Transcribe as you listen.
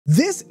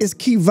This is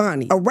Key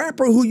Vhani, a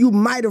rapper who you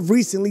might have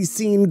recently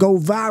seen go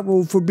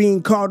viral for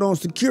being caught on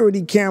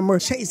security camera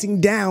chasing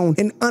down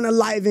and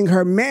unaliving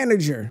her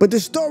manager. But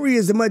the story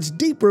is much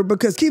deeper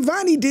because Key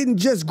Vhani didn't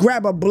just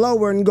grab a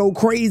blower and go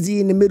crazy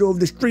in the middle of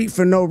the street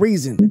for no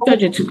reason.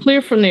 Judge, it's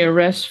clear from the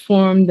arrest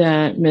form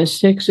that Ms.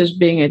 Hicks is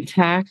being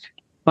attacked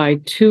by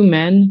two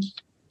men,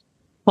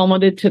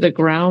 plummeted to the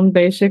ground,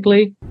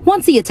 basically.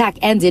 Once the attack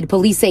ended,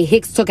 police say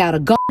Hicks took out a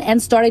gun and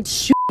started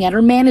shooting at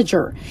her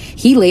manager.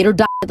 He later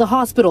died at the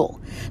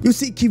hospital. You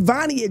see, Key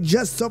Vhani had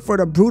just suffered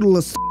a brutal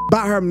assault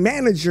by her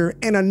manager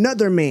and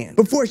another man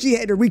before she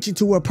had to reach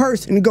into her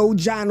purse and go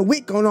John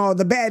Wick on all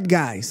the bad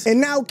guys. And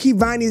now Key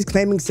Vhani is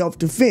claiming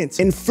self-defense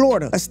in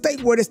Florida, a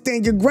state where the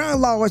stand your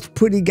ground law is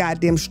pretty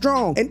goddamn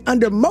strong. And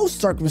under most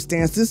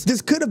circumstances,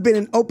 this could have been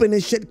an open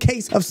and shut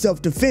case of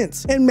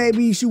self-defense, and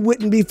maybe she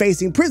wouldn't be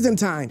facing prison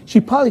time. She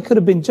probably could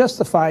have been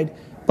justified,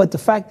 but the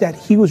fact that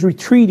he was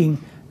retreating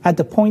at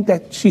the point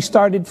that she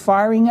started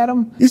firing at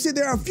him. You see,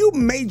 there are a few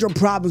major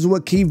problems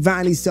with Key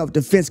Vhani's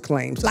self-defense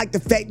claims, like the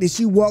fact that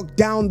she walked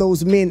down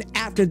those men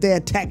after their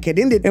attack had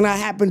ended. And I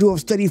happen to have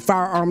studied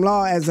firearm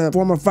law as a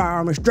former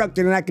firearm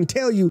instructor, and I can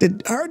tell you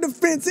that her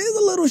defense is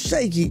a little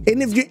shaky.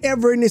 And if you're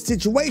ever in this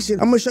situation,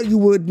 I'm gonna show you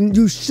what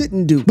you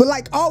shouldn't do. But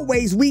like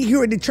always, we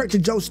here at the Church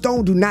of Joe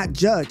Stone do not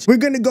judge. We're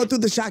gonna go through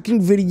the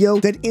shocking video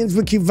that ends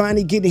with Key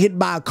Vhani getting hit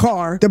by a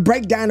car, the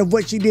breakdown of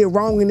what she did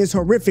wrong in this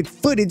horrific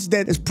footage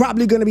that is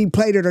probably gonna be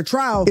played at her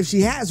trial if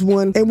she has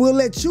one, and we'll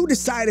let you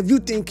decide if you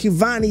think Key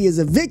Vhani is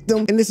a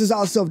victim and this is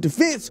all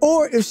self-defense,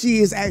 or if she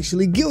is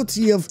actually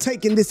guilty of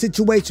taking this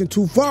situation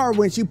too far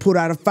when she put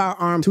out a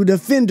firearm to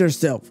defend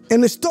herself.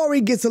 And the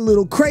story gets a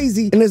little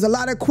crazy and there's a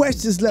lot of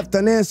questions left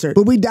unanswered,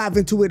 but we dive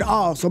into it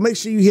all, so make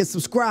sure you hit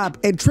subscribe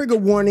and trigger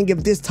warning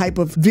if this type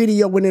of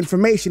video and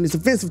information is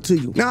offensive to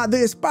you. Now,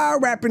 the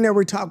aspired rapper that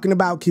we're talking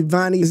about, Key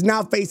Vhani, is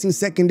now facing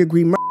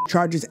second-degree murder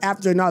charges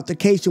after an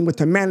altercation with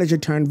her manager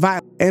turned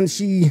violent, and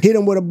she hit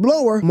him with a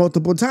blower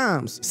multiple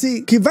times.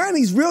 See, Key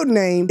Vhani's real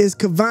name is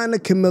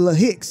Kevhani Camilla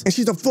Hicks, and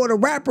she's a Florida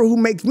rapper who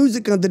makes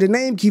music under the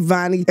name Key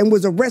Vhani and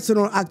was arrested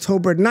on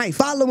October 9th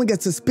following a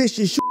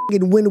suspicious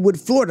shooting in Wynwood,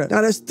 Florida.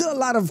 Now, there's still a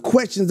lot of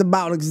questions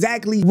about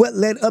exactly what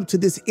led up to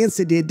this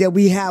incident that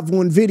we have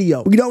on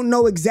video. We don't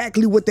know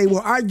exactly what they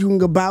were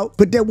arguing about,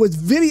 but there was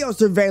video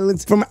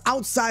surveillance from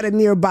outside a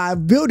nearby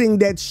building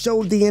that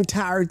showed the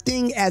entire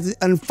thing as it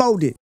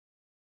unfolded.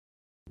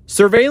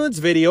 Surveillance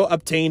video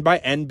obtained by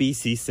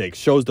NBC6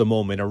 shows the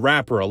moment a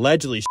rapper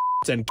allegedly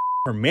shoots and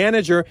her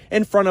manager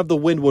in front of the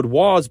Wynwood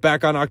walls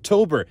back on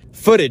October.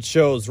 Footage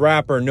shows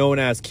rapper known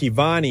as Key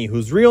Vhani,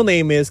 whose real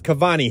name is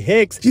Kevhani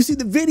Hicks. You see,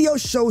 the video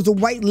shows a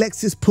white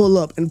Lexus pull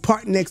up and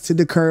park next to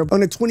the curb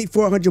on the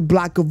 2400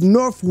 block of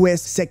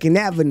Northwest 2nd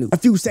Avenue. A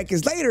few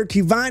seconds later,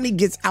 Key Vhani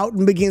gets out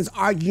and begins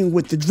arguing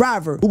with the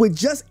driver, who had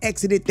just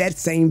exited that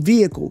same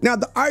vehicle. Now,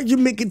 the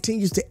argument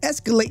continues to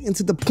escalate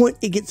into the point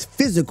it gets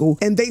physical,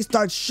 and they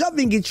start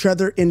shoving each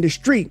other in the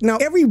street. Now,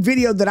 every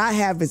video that I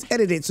have is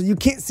edited, so you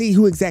can't see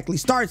who exactly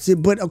starts it,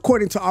 but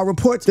according to our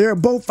reports, they're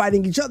both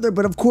fighting each other,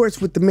 but of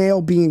course, with the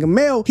male being a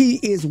male, he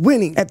is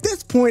winning. At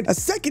this point, a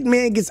second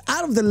man gets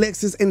out of the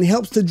Lexus and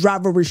helps the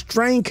driver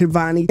restrain Key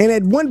Vhani, and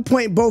at one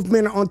point, both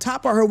men are on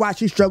top of her while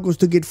she struggles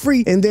to get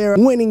free, and they're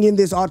winning in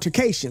this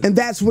altercation. And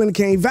that's when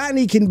Key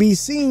Vhani can be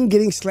seen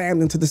getting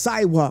slammed into the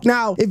sidewalk.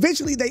 Now,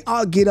 eventually they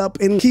all get up,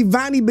 and Key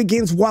Vhani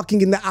begins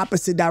walking in the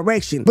opposite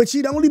direction, but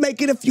she'd only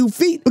make it a few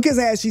feet, because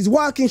as she's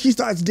walking, she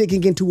starts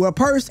digging into her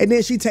purse, and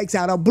then she takes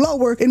out a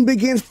blower and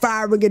begins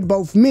firing at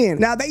both men.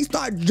 Now, they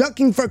start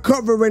ducking for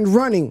cover and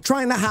running,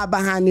 trying to hide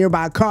behind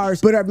nearby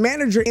cars, but her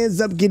manager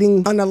ends up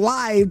getting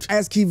unalived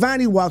as Key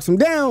Vhani walks him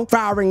down,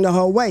 firing the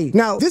whole way.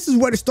 Now, this is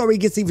where the story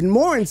gets even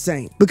more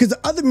insane, because the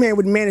other man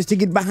would manage to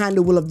get behind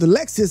the wheel of the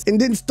Lexus and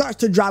then starts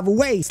to drive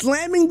away,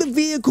 slamming the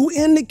vehicle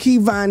into Key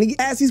Vhani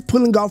as he's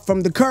pulling off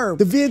from the curb.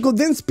 The vehicle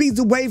then speeds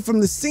away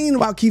from the scene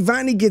while Key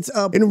Vhani gets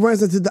up and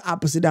runs into the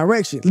opposite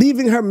direction,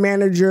 leaving her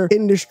manager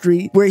in the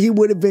street where he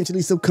would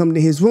eventually succumb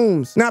to his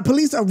wounds. Now,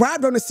 police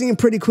arrived on the scene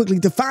pretty quickly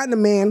to find the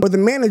man or the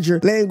manager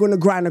laying on the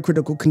ground in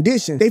critical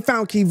condition. They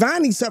found Key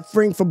Vhani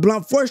suffering from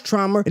blunt force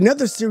trauma and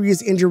other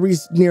serious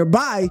injuries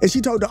nearby, and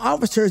she told the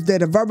officers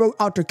that a verbal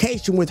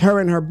altercation with her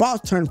and her boss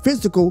turned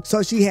physical,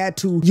 so she had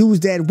to use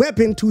that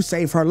weapon to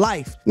save her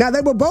life. Now,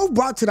 they were both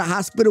brought to the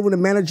hospital, and the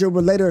manager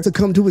would later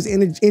succumb to his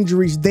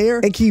injuries there,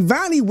 and Key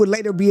Vhani would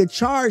later be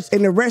charged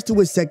and arrested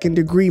with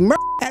second-degree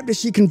murder after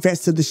she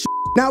confessed to the shooting.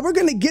 Now, we're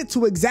gonna get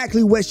to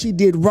exactly what she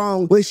did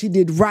wrong, what she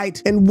did right,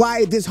 and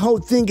why this whole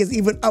thing is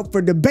even up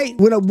for debate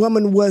when a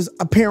woman was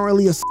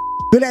apparently a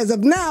But as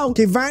of now,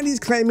 Key Vhani is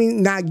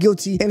claiming not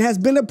guilty and has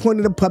been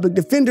appointed a public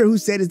defender who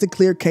said it's a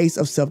clear case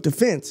of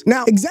self-defense.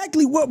 Now,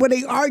 exactly what were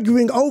they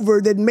arguing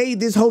over that made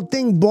this whole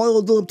thing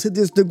boiled up to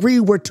this degree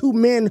where two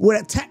men would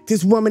attack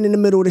this woman in the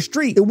middle of the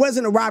street? It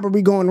wasn't a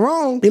robbery going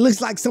wrong. It looks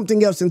like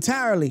something else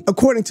entirely.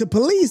 According to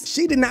police,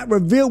 she did not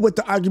reveal what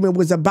the argument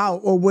was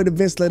about or what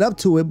events led up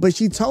to it, but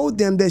she told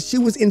them that she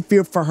was in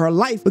fear for her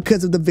life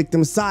because of the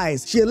victim's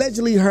size. She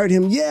allegedly heard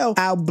him yell,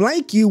 "I'll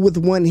blank you with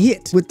one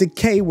hit," with the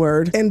K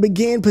word, and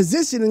began positioning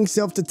positioning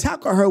himself to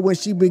tackle her when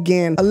she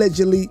began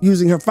allegedly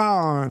using her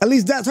firearm. At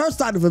least that's her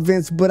side of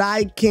events, but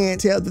I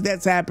can't tell that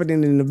that's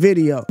happening in the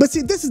video. But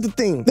see, this is the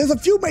thing. There's a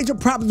few major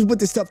problems with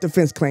the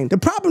self-defense claim. The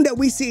problem that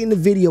we see in the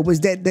video is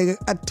that the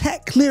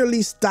attack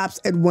clearly stops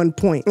at one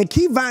point, and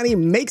Key Vhani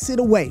makes it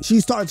away. She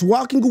starts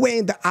walking away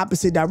in the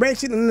opposite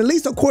direction, and at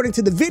least according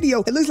to the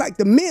video, it looks like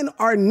the men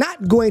are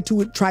not going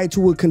to try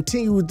to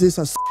continue this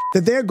assault,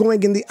 that they're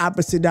going in the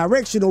opposite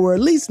direction, or at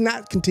least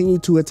not continue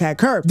to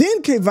attack her.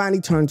 Then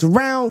Kevhani turns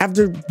around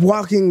after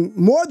walking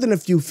more than a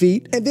few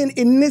feet and then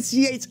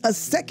initiates a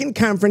second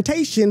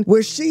confrontation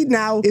where she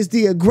now is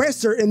the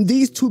aggressor and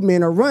these two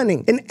men are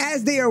running. And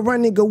as they are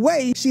running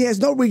away, she has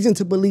no reason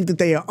to believe that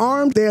they are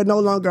armed. They are no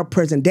longer a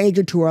present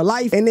danger to her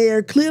life, and they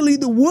are clearly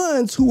the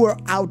ones who are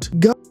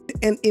outgunned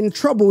and in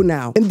trouble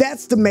now. And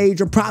that's the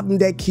major problem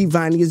that Key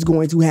Vhani is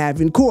going to have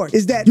in court,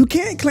 is that you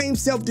can't claim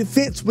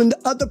self-defense when the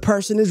other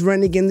person is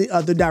running in the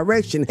other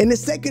direction. And the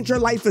second your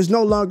life is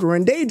no longer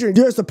in danger,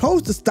 you're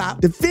supposed to stop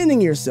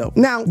defending yourself.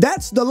 Now,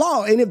 that's the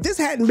law. And if this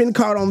hadn't been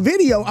caught on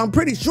video, I'm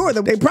pretty sure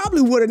that they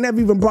probably would have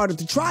never even brought it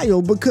to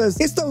trial, because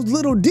it's those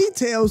little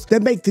details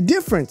that make the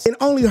difference. And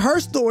only her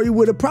story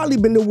would have probably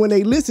been the one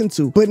they listened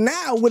to. But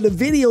now with the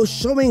video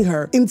showing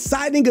her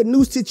inciting a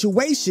new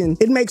situation,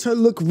 it makes her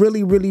look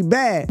really, really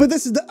bad. But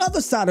this is the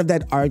other side of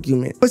that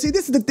argument. But see,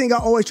 this is the thing I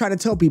always try to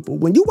tell people.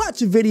 When you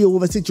watch a video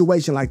of a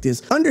situation like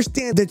this,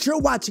 understand that you're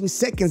watching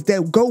seconds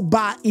that go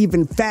by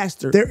even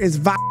faster. There is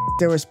violence,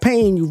 there is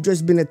pain, you've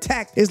just been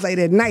attacked, it's late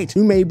at night,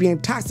 you may be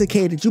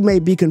intoxicated, you may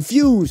be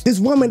confused. This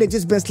woman that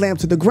just been slammed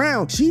to the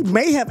ground, she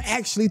may have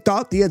actually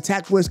thought the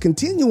attack was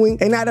continuing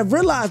and not have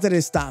realized that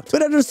it stopped.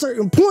 But at a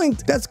certain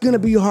point, that's gonna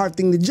be a hard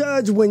thing to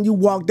judge when you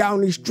walk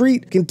down the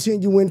street,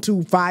 continuing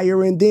to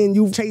fire, and then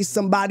you chase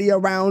somebody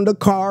around a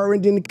car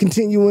and then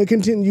continue and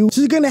continue.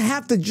 She's gonna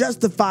have to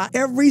justify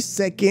every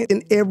second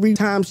and every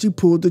time she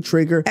pulled the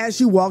trigger as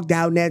she walked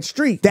down that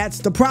street. That's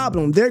the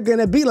problem. They're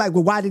gonna be like,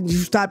 well, why didn't you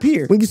stop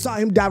here? When you saw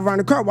him dive around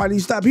the car, why didn't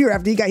you stop here?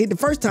 After he got hit the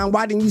first time,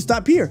 why didn't you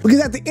stop here? Because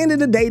at the end of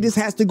the day, this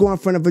has to go in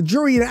front of a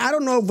jury, and I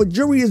don't know if a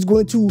jury is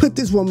going to put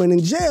this woman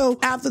in jail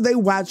after they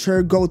watch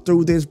her go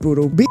through this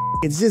brutal beat.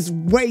 It's just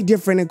way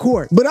different in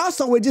court. But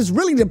also, it just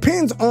really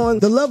depends on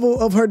the level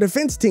of her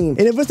defense team.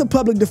 And if it's a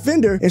public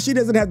defender and she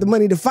doesn't have the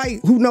money to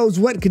fight, who knows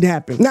what could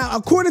happen. Now,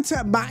 according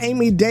to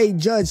Miami-Dade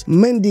Judge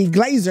Mindy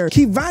Glazer,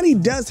 Key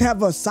Vhani does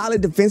have a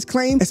solid defense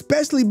claim,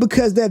 especially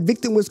because that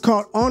victim was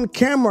caught on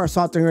camera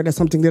assaulting her. That's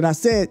something that I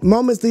said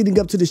moments leading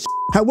up to the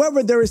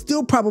However, there is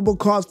still probable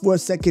cause for a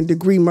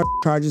second-degree murder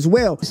charge as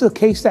well. This is a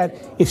case that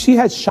if she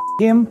had shot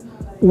him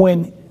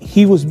when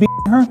he was beating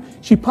her,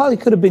 she probably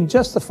could have been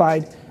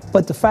justified.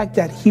 But the fact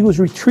that he was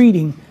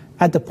retreating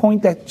at the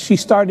point that she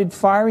started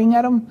firing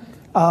at him,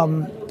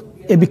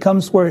 it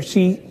becomes where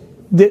she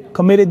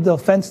committed the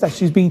offense that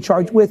she's being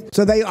charged with.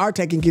 So they are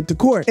taking it to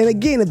court. And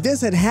again, if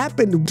this had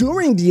happened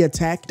during the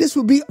attack, this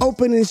would be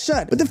open and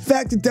shut. But the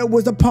fact that there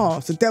was a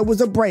pause, that there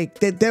was a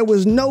break, that there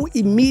was no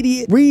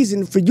immediate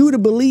reason for you to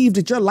believe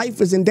that your life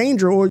was in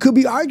danger, or it could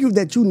be argued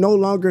that you no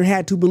longer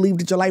had to believe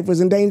that your life was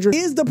in danger,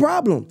 is the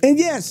problem. And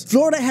yes,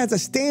 Florida has a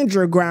stand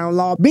your ground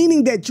law,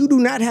 meaning that you do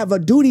not have a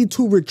duty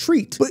to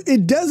retreat, but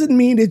it doesn't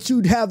mean that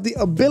you'd have the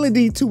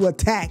ability to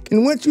attack.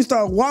 And once you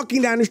start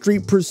walking down the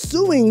street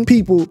pursuing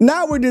people,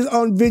 now we're just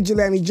on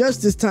vigilante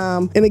justice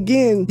time. And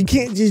again, you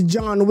can't just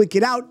John Wick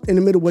it out in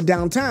the middle of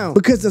downtown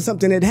because of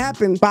something that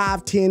happened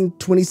 5, 10,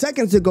 20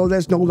 seconds ago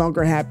that's no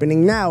longer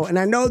happening now. And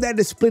I know that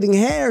is splitting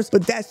hairs,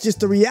 but that's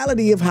just the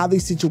reality of how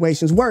these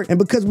situations work. And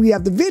because we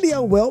have the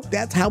video, well,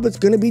 that's how it's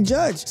going to be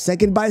judged,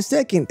 second by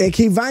second. And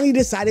Kevhani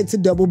decided to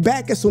double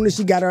back as soon as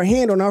she got her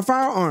hand on her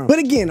firearm. But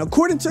again,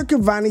 according to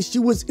Kevhani, she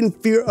was in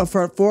fear of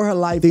her for her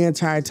life the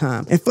entire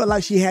time and felt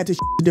like she had to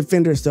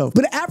defend herself.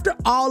 But after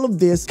all of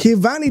this,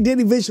 Kevhani did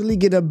eventually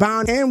get a bond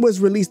and was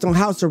released on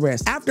house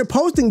arrest. After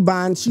posting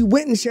bond, she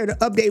went and shared an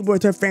update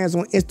with her fans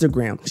on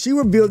Instagram. She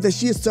revealed that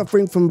she is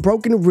suffering from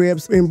broken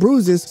ribs and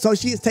bruises, so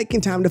she is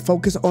taking time to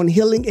focus on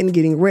healing and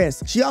getting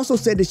rest. She also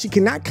said that she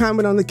cannot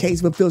comment on the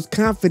case, but feels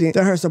confident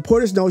that her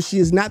supporters know she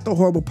is not the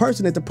horrible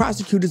person that the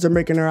prosecutors are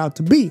making her out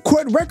to be.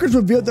 Court records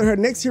revealed that her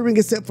next hearing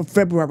is set for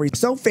February,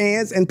 so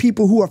fans and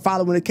people who are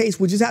following the case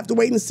will just have to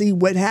wait and see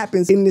what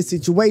happens in this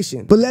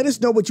situation. But let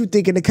us know what you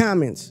think in the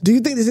comments. Do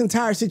you think this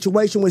entire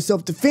situation was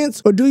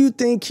self-defense, or do you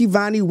think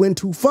Kevhani went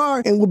too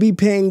far and will be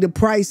paying the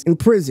price in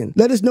prison?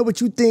 Let us know what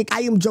you think.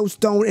 I am Joe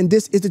Stone, and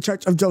this is the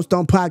Church of Joe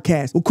Stone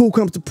podcast. When cool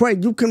comes to pray,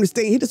 you come to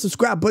stay. Hit the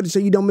subscribe button so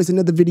you don't miss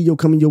another video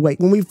coming your way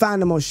when we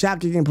find the most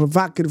shocking and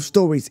provocative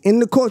stories in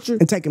the culture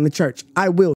and take them to church. I will